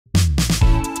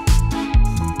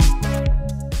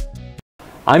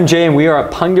I'm Jay and we are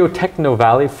at Pangyo Techno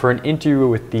Valley for an interview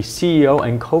with the CEO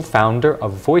and co-founder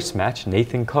of VoiceMatch,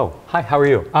 Nathan Ko. Hi, how are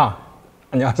you?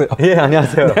 안녕하세요. 예,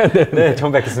 안녕하세요. 네,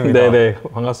 처음 뵙겠습니다. 네,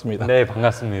 반갑습니다. 네,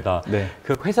 반갑습니다. 네.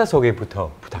 그 회사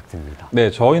소개부터 부탁드립니다. 네,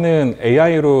 저희는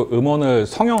AI로 음원을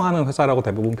성형하는 회사라고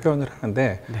대부분 표현을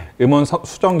하는데 음원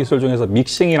수정 기술 중에서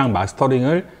믹싱이랑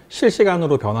마스터링을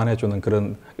실시간으로 변환해주는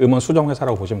그런 음원 수정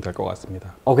회사라고 보시면 될 것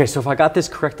같습니다. Okay, so if I got this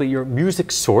correctly, your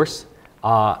music source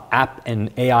app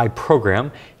and AI program,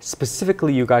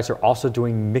 specifically you guys are also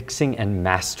doing mixing and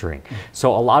mastering.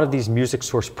 So a lot of these music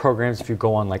source programs, if you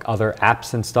go on like other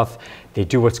apps and stuff, they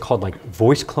do what's called like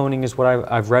voice cloning is what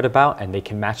I've read about, and they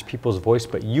can match people's voice,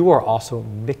 but you are also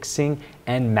mixing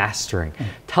and mastering.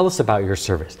 Tell us about your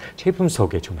service. 제품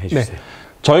소개 좀 해주세요.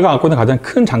 저희가 갖고 있는 가장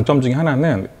큰 장점 중에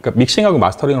하나는 그러니까 믹싱하고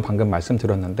마스터링을 방금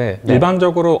말씀드렸는데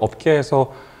일반적으로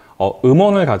업계에서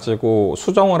음원을 가지고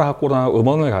수정을 하거나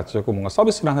음원을 가지고 뭔가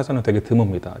서비스를 하는 회사는 되게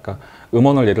드뭅니다. 그러니까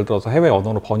음원을 예를 들어서 해외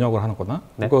언어로 번역을 하거나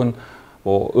혹은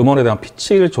뭐 음원에 대한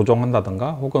피치를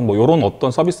조정한다든가 혹은 뭐 이런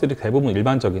어떤 서비스들이 대부분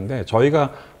일반적인데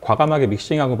저희가 과감하게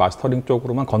믹싱하고 마스터링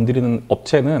쪽으로만 건드리는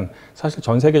업체는 사실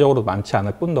전 세계적으로 많지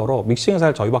않을 뿐더러 믹싱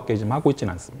사실 저희밖에 지금 하고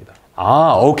있지는 않습니다.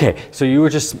 Okay. So you were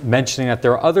just mentioning that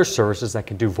there are other services that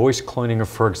can do voice cloning.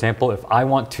 For example, if I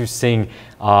want to sing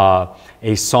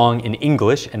a song in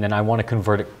English and then I want to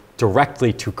convert it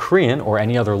directly to Korean or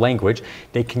any other language,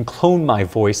 they can clone my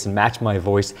voice and match my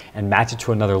voice and match it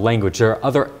to another language. There are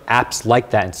other apps like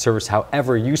that in service.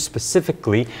 However, you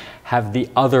specifically have the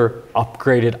other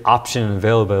upgraded option and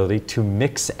availability to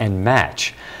mix and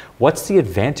match. What's the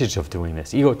advantage of doing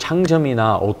this? 이거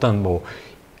장점이나 어떤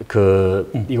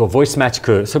이거 voice match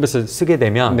그 서비스 쓰게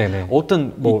되면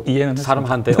어떤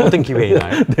사람한테 어떤 기회가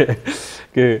있나요?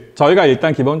 저희가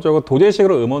일단 기본적으로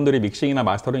도제식으로 음원들이 믹싱이나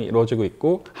마스터링이 이루어지고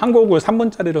있고 한 곡을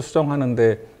 3분짜리로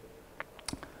수정하는데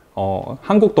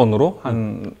한국 돈으로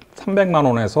한 300만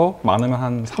원에서 많으면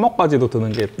한 3억까지도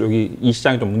드는 게 여기 이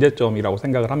시장이 좀 문제점이라고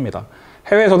생각을 합니다.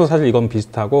 해외에서도 사실 이건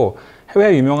비슷하고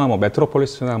해외 유명한 뭐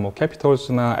메트로폴리스나 뭐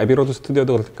캐피털스나 에비로드 스튜디오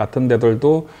같은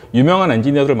데들도 유명한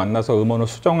엔지니어들을 만나서 음원을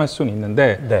수정할 수는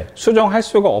있는데 수정할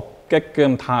수가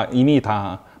없게끔 이미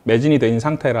다 매진이 된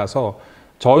상태라서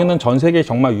저희는 전 세계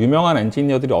정말 유명한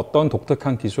엔지니어들이 어떤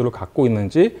독특한 기술을 갖고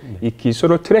있는지 이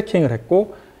기술을 트래킹을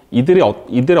했고 이들의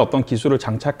어떤 기술을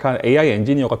장착한 AI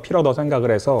엔지니어가 필요하다고 생각을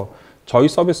해서 저희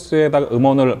서비스에다가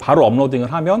음원을 바로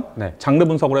업로딩을 하면 장르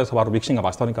분석을 해서 바로 믹싱과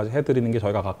마스터링까지 해드리는 게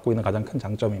저희가 갖고 있는 가장 큰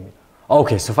장점입니다.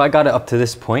 Okay, so if I got it up to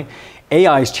this point,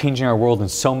 AI is changing our world in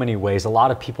so many ways. A lot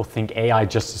of people think AI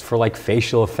just is for like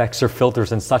facial effects or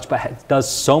filters and such, but it does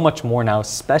so much more now,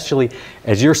 especially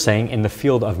as you're saying in the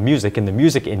field of music, in the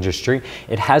music industry.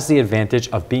 It has the advantage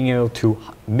of being able to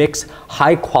mix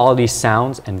high quality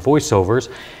sounds and voiceovers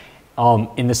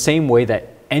in the same way that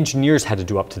engineers had to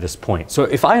do up to this point. So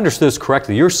if I understood this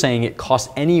correctly, you're saying it costs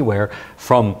anywhere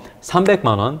from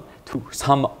 300만 원 to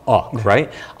 3억, right?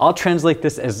 I'll translate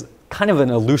this as kind of in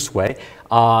a loose way.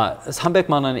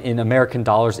 300만 원 in American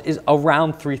dollars is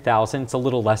around 3,000. It's a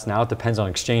little less now. It depends on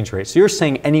exchange rate. So you're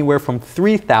saying anywhere from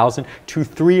 $3,000 to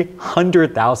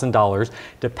 $300,000,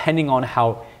 depending on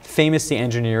how famous the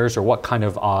engineers or what kind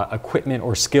of equipment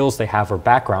or skills they have or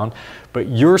background. But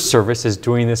your service is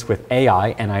doing this with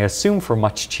AI, and I assume for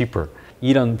much cheaper.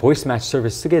 이런 voice match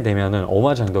서비스 쓰게 되면은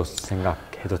얼마 정도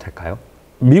생각해도 될까요?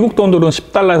 미국 돈으로는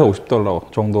 10달러에서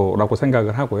 50달러 정도라고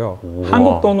생각을 하고요.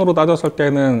 한국 돈으로 따졌을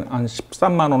때는 한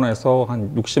 13만 원에서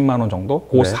한 60만 원 정도?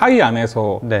 그 사이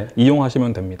안에서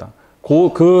이용하시면 됩니다.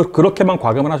 그렇게만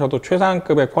과금을 하셔도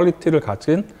최상급의 퀄리티를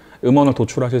가진 음원을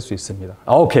도출하실 수 있습니다.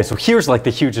 Okay, so here's like the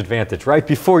huge advantage, right?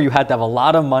 Before you had to have a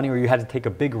lot of money or you had to take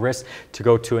a big risk to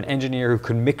go to an engineer who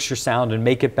could mix your sound and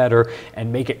make it better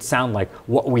and make it sound like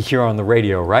what we hear on the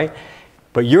radio, right?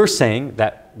 But you're saying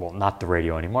that, well, not the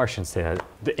radio anymore, I shouldn't say that,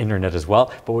 the internet as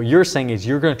well, but what you're saying is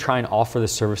you're going to try and offer the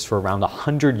service for around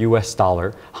 $100 US,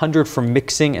 100 for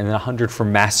mixing and then 100 for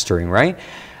mastering, right?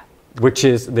 Which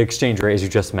is the exchange rate, as you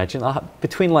just mentioned,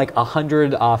 between like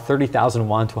 130,000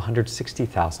 won to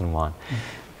 160,000 won.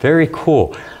 Very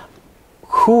cool.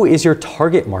 Who is your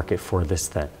target market for this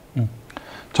then?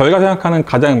 저희가 생각하는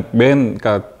가장 메인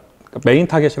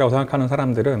타겟이라고 생각하는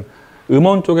사람들은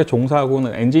음원 쪽에 종사하고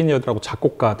있는 엔지니어들하고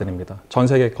작곡가들입니다. 전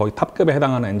세계 거의 탑급에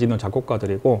해당하는 엔지니어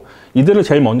작곡가들이고 이들을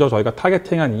제일 먼저 저희가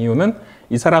타겟팅한 이유는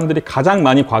이 사람들이 가장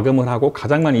많이 과금을 하고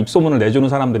가장 많이 입소문을 내주는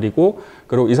사람들이고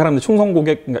그리고 이 사람들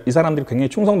이 사람들이 굉장히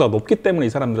충성도가 높기 때문에 이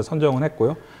사람들을 선정을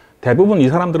했고요. 대부분 이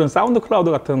사람들은 사운드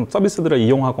클라우드 같은 서비스들을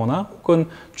이용하거나 혹은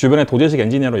주변의 도제식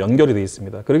엔지니어로 연결이 되어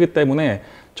있습니다. 그렇기 때문에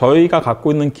저희가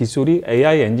갖고 있는 기술이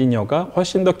AI 엔지니어가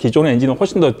훨씬 더 기존의 엔지니어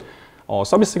훨씬 더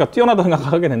서비스가 뛰어나다고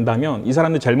생각하게 된다면 이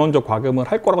사람들이 제일 먼저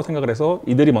과금을 할 거라고 생각을 해서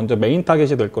이들이 먼저 메인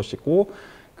타겟이 될 것이고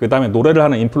그 다음에 노래를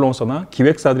하는 인플루언서나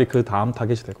기획사들이 그 다음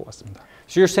타겟이 될 것 같습니다.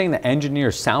 So you're saying that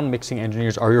engineers, sound mixing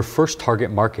engineers are your first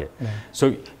target market.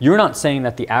 So you're not saying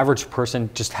that the average person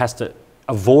just has to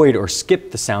avoid or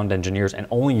skip the sound engineers and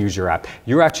only use your app.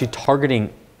 You're actually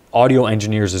targeting audio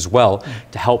engineers as well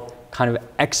to help kind of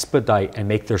expedite and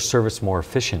make their service more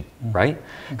efficient, right?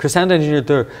 그 사운드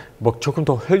엔지니어들 뭐 조금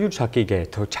더 효율적이게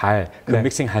더 잘 그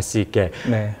믹싱 할 수 있게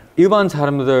일반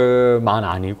사람들만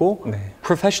아니고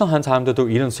프로페셔널한 사람들도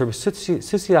이런 서비스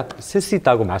쓸 수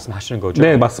있다고 말씀하시는 거죠?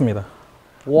 네, 맞습니다.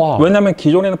 와. 왜냐하면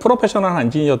기존에는 프로페셔널한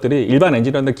엔지니어들이 일반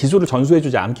엔지니어들 기술을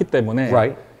전수해주지 않기 때문에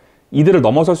이들을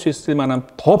넘어설 수 있을 만한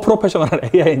더 프로페셔널한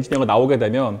AI 엔지니어가 나오게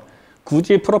되면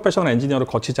굳이 프로페셔널 엔지니어를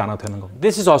거치지 않아도 되는 겁니다.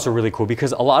 This is also really cool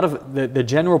because a lot of the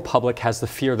general public has the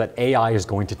fear that AI is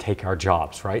going to take our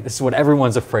jobs, right? This is what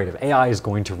everyone's afraid of. AI is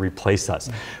going to replace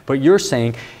us. But you're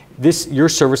saying your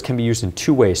service can be used in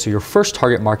two ways. So your first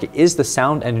target market is the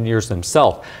sound engineers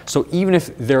themselves. So even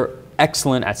if they're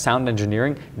excellent at sound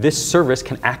engineering, this service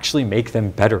can actually make them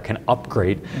better, can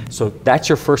upgrade. So that's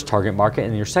your first target market.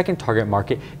 And your second target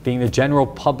market being the general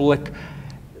public.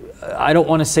 I don't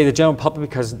want to say the general public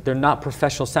because they're not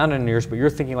professional sound engineers, but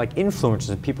you're thinking like influencers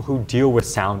and people who deal with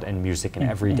sound and music in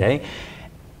every day.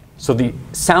 So the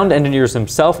sound engineers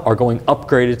themselves are going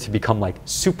upgraded to become like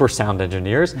super sound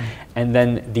engineers. And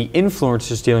then the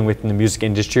influencers dealing with in the music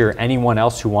industry or anyone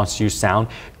else who wants to use sound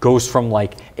goes from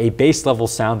like a base level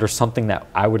sound or something that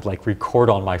I would like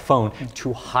record on my phone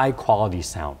to high quality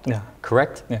sound.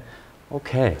 Correct?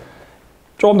 Okay.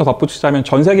 조금 더 덧붙이자면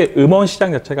전 세계 음원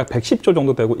시장 자체가 110조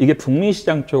정도 되고 이게 북미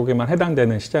시장 쪽에만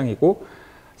해당되는 시장이고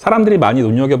사람들이 많이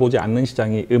눈여겨보지 않는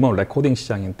시장이 음원 레코딩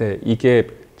시장인데 이게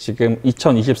지금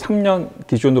 2023년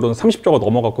기준으로는 30조가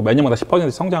넘어갔고 매년마다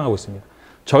 10% 성장하고 있습니다.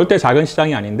 절대 작은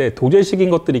시장이 아닌데 도제식인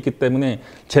것들이 있기 때문에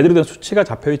제대로 된 수치가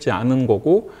잡혀있지 않은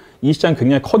거고 이 시장이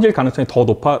굉장히 커질 가능성이 더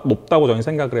높다고 저는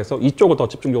생각을 해서 이쪽을 더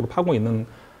집중적으로 파고 있는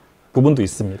부분도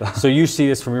있습니다. So you see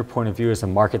this from your point of view as a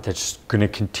market that's going to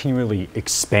continually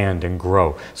expand and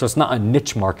grow. So it's not a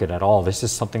niche market at all. This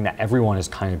is something that everyone is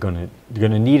kind of going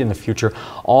to need in the future.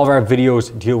 All of our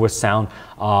videos deal with sound.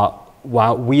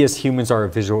 While we as humans are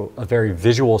a very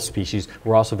visual species,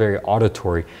 we're also very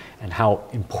auditory and how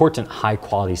important high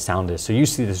quality sound is. So you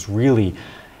see this really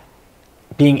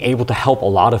being able to help a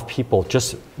lot of people,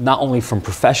 just not only from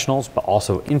professionals, but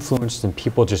also influencers and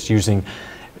people just using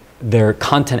their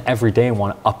content every day and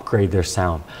want to upgrade their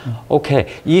sound. Okay,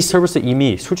 이 서비스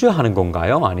이미 수주하는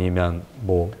건가요? 아니면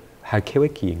뭐 할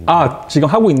계획인가요? 지금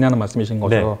하고 있냐는 말씀이신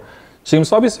거죠. 지금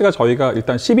서비스가 저희가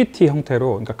일단 CBT 형태로,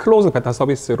 그러니까 클로즈 베타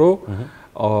서비스로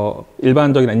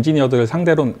일반적인 엔지니어들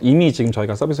상대로 이미 지금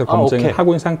저희가 서비스를 검증을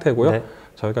하고 있는 상태고요.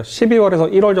 저희가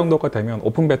 12월에서 1월 정도가 되면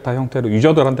오픈 베타 형태로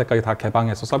유저들한테까지 다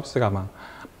개방해서 서비스가 아마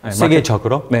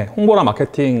세계적으로? 네, 홍보나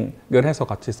마케팅을 해서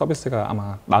같이 서비스가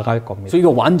아마 나갈 겁니다. 그래서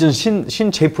이거 완전 신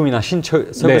제품이나 신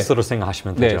서비스로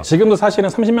생각하시면 되죠? 네, 지금도 사실은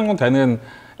 30명 정도 되는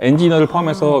엔지니어를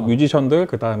포함해서 뮤지션들,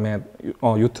 그 다음에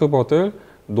유튜버들,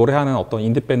 노래하는 어떤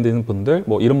인디밴드 분들,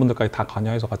 뭐 이런 분들까지 다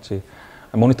관여해서 같이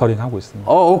모니터링 하고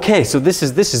있습니다. Oh, okay. So this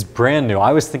is brand new.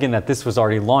 I was thinking that this was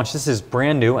already launched. This is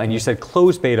brand new, and you said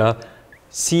closed beta,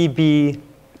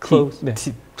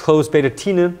 closed beta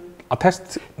T는 a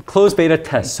test. Closed beta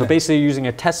test. So basically you're using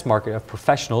a test market of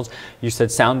professionals. You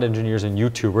said sound engineers and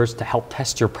YouTubers to help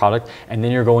test your product. And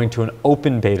then you're going to an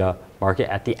open beta market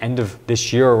at the end of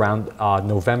this year around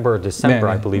November or December,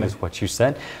 I believe is what you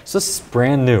said. So this is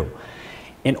brand new.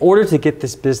 In order to get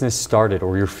this business started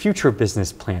or your future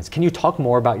business plans, can you talk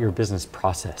more about your business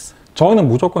process? 저는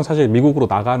무조건 사실 미국으로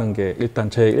나가는 게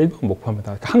일단 제 1번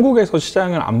목표입니다. 한국에서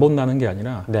시장을 안 본다는 게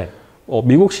아니라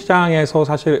미국 시장에서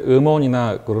사실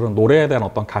음원이나 그런 노래에 대한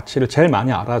어떤 가치를 제일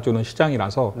많이 알아주는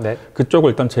시장이라서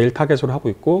그쪽을 일단 제일 타겟으로 하고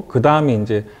있고 그 다음에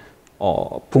이제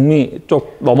북미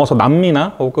쪽 넘어서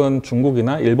남미나 혹은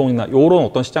중국이나 일본이나 이런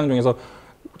어떤 시장 중에서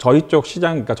저희 쪽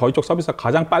시장, 그러니까 저희 쪽 서비스가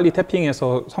가장 빨리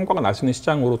태핑해서 성과가 날 수 있는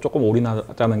시장으로 조금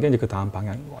올인하자는 게 이제 그 다음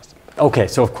방향인 것 같습니다. Okay,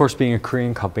 so of course being a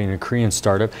Korean company and a Korean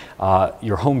startup,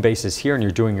 your home base is here and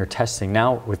you're doing your testing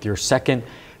now with your second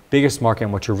biggest market,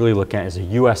 and what you're really looking at is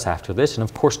the US after this, and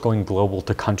of course going global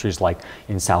to countries like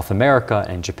in South America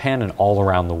and Japan and all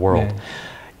around the world.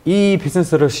 이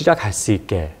비즈니스를 시작할 수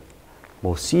있게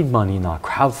뭐 seedmoney나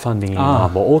crowdfunding이나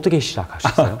뭐 어떻게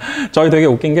시작하셨어요? 저희 되게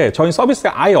웃긴 게 저희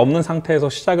서비스가 아예 없는 상태에서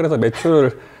시작을 해서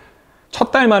매출을 첫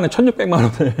달 만에 1,600만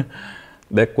원을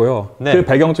냈고요. 그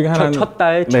배경 중에 하나는 첫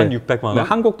달 1,600만 원.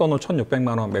 한국 돈으로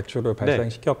 1,600만 원 매출을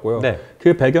발생시켰고요.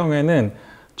 그 배경에는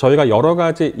저희가 여러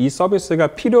가지 이 서비스가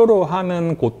필요로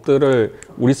하는 곳들을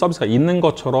우리 서비스가 있는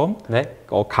것처럼 네.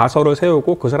 가설을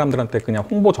세우고 그 사람들한테 그냥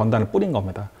홍보 전단을 뿌린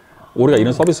겁니다. 우리가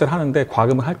이런 서비스를 하는데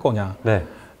과금을 할 거냐. 네.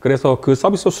 그래서 그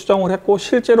서비스 수정을 했고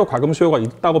실제로 과금 수요가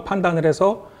있다고 판단을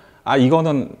해서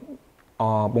이거는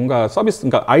뭔가 서비스,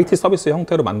 그러니까 IT 서비스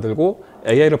형태로 만들고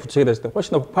AI를 붙이게 됐을 때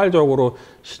훨씬 더 폭발적으로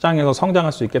시장에서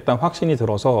성장할 수 있겠다는 확신이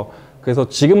들어서 그래서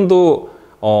지금도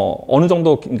어느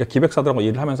정도 그러니까 기획사들하고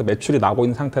일을 하면서 매출이 나고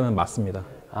있는 상태는 맞습니다.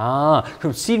 그럼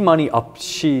seed money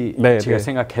없이 네, 제가 네.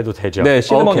 생각해도 되죠? 네,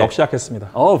 seed money 없이 시작했습니다.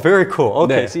 Oh, very cool.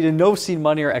 Okay, 네. so you did no seed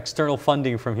money or external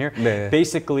funding from here. 네.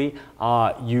 Basically,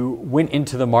 you went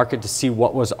into the market to see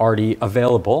what was already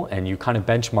available and you kind of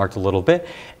benchmarked a little bit.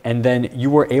 And then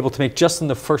you were able to make just in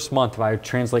the first month, if I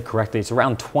translate correctly, it's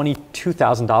around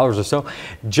 $22,000 or so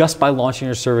just by launching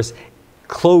your service,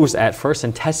 closed at first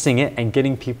and testing it and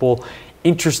getting people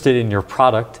interested in your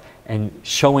product and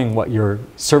showing what your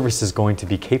service is going to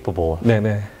be capable of.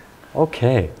 네네.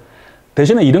 Okay.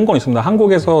 대신에 이런 건 있습니다.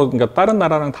 한국에서 그러니까 다른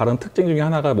나라랑 다른 특징 중에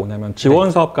하나가 뭐냐면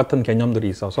지원 사업 같은 개념들이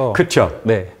있어서 그렇죠.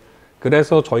 네.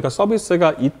 그래서 저희가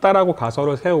서비스가 있다라고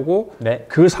가설을 세우고 네.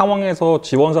 그 상황에서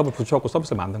지원 사업을 붙여갖고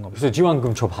서비스를 만든 겁니다. 그래서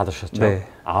지원금 저 받으셨죠? 네.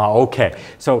 Okay.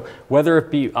 So whether it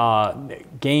be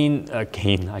gain,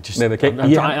 I just, 네네.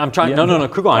 I'm trying. No.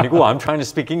 그거 아니고. I'm trying to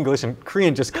speak English and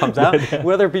Korean just comes out.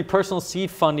 Whether it be personal seed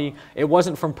funding, it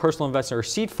wasn't from personal investor or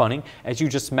seed funding. As you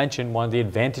just mentioned, one of the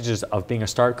advantages of being a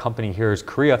startup company here is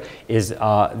Korea is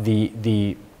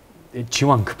the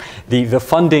지원금, the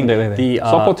funding,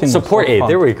 the support aid.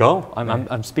 There we go.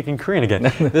 I'm speaking Korean again.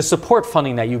 The support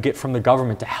funding that you get from the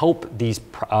government to help these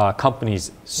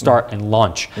companies start and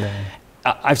launch.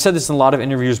 I've said this in a lot of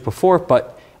interviews before,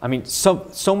 but I mean,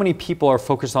 so many people are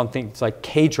focused on things like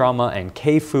K-drama and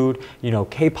K-food,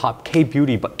 K-pop,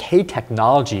 K-beauty, but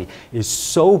K-technology is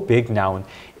so big now and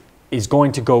is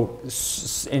going to go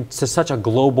into such a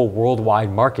global,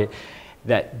 worldwide market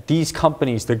that these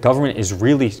companies, the government is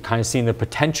really kind of seeing the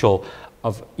potential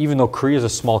of, even though Korea is a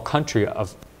small country,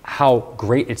 of how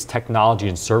great its technology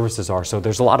and services are. So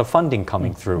there's a lot of funding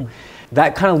coming through.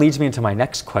 That kind of leads me into my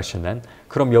next question then.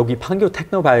 그럼 여기 판교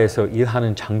테크노바에서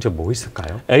일하는 장점 뭐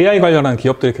있을까요? AI 관련한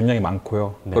기업들이 굉장히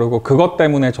많고요. 네. 그리고 그것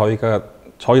때문에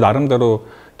저희 나름대로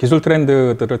기술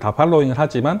트렌드들을 다 팔로잉을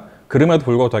하지만 그럼에도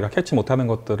불구하고 저희가 캐치 못하는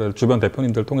것들을 주변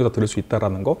대표님들 통해서 들을 수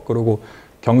있다는 것, 그리고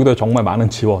경기도에 정말 많은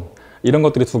지원, 이런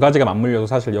것들이 두 가지가 맞물려서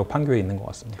사실 여기 판교에 있는 것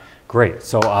같습니다. Great.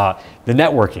 So the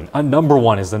networking. Number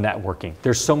one is the networking.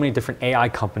 There's so many different AI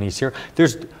companies here.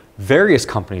 There's various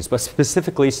companies, but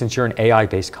specifically since you're an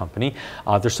AI-based company,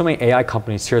 there's so many AI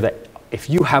companies here that if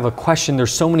you have a question,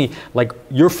 there's so many, like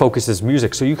your focus is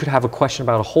music, so you could have a question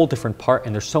about a whole different part,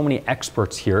 and there's so many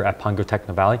experts here at Pango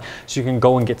Techno Valley, so you can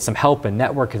go and get some help and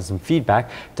network and some feedback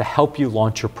to help you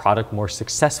launch your product more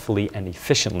successfully and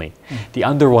efficiently. The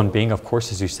other one being, of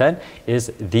course, as you said,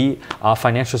 is the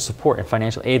financial support and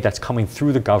financial aid that's coming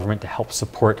through the government to help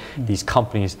support these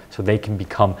companies so they can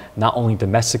become not only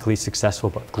domestically successful,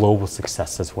 but global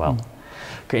success as well.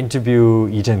 그 인터뷰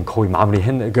이젠 거의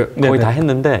거의 다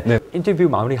했는데 인터뷰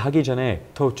마무리하기 전에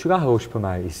더 추가하고 싶은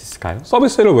말 있을까요?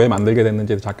 서비스를 왜 만들게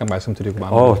됐는지 잠깐 말씀드리고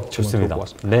마무리. 좋습니다.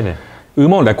 네네.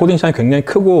 음원 레코딩 시장이 굉장히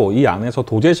크고 이 안에서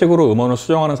도제식으로 음원을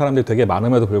수정하는 사람들이 되게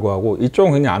많음에도 불구하고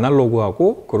이쪽은 굉장히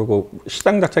아날로그하고 그리고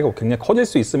시장 자체가 굉장히 커질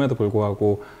수 있음에도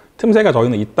불구하고 틈새가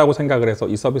저희는 있다고 생각을 해서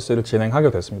이 서비스를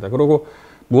진행하게 됐습니다. 그리고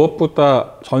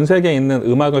무엇보다 전 세계에 있는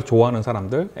음악을 좋아하는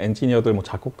사람들, 엔지니어들,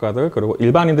 작곡가들, 그리고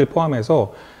일반인들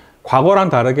포함해서 과거랑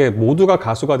다르게 모두가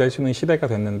가수가 될 수 있는 시대가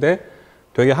됐는데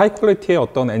되게 하이 퀄리티의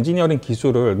어떤 엔지니어링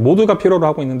기술을 모두가 필요로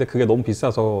하고 있는데 그게 너무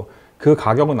비싸서 그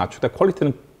가격은 낮추되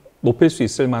퀄리티는 높일 수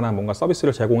있을 만한 뭔가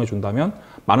서비스를 제공해 준다면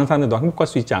많은 사람들도 행복할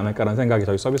수 있지 않을까라는 생각이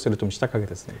저희 서비스를 좀 시작하게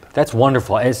됐습니다. That's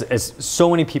wonderful. As so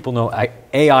many people know,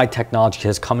 AI technology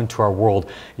has come into our world,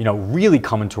 really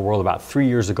come into our world about 3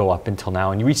 years ago up until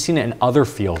now. And we've seen it in other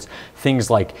fields,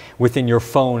 things like within your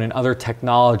phone and other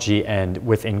technology and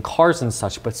within cars and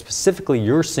such. But specifically,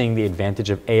 you're seeing the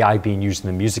advantage of AI being used in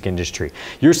the music industry.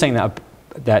 You're saying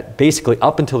that basically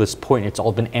up until this point, it's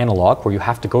all been analog, where you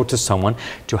have to go to someone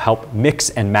to help mix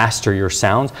and master your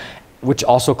sounds, which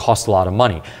also costs a lot of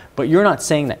money. But you're not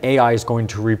saying that AI is going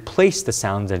to replace the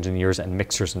sound engineers and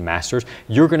mixers and masters.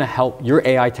 You're going to help, your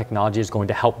AI technology is going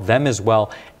to help them as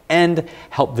well and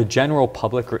help the general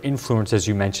public or influence, as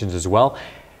you mentioned as well,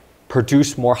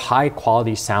 produce more high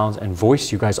quality sounds and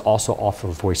voice. You guys also offer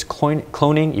voice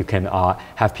cloning. You can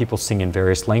have people sing in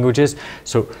various languages.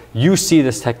 So you see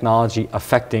this technology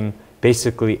affecting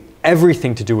basically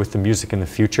everything to do with the music in the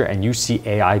future, and you see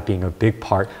AI being a big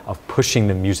part of pushing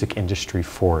the music industry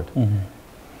forward.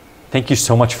 Thank you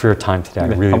so much for your time today. I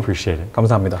네, really appreciate it.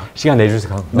 감사합니다. 시간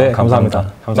내주셔서 네,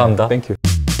 감사합니다. 감사합니다. 네, 땡큐.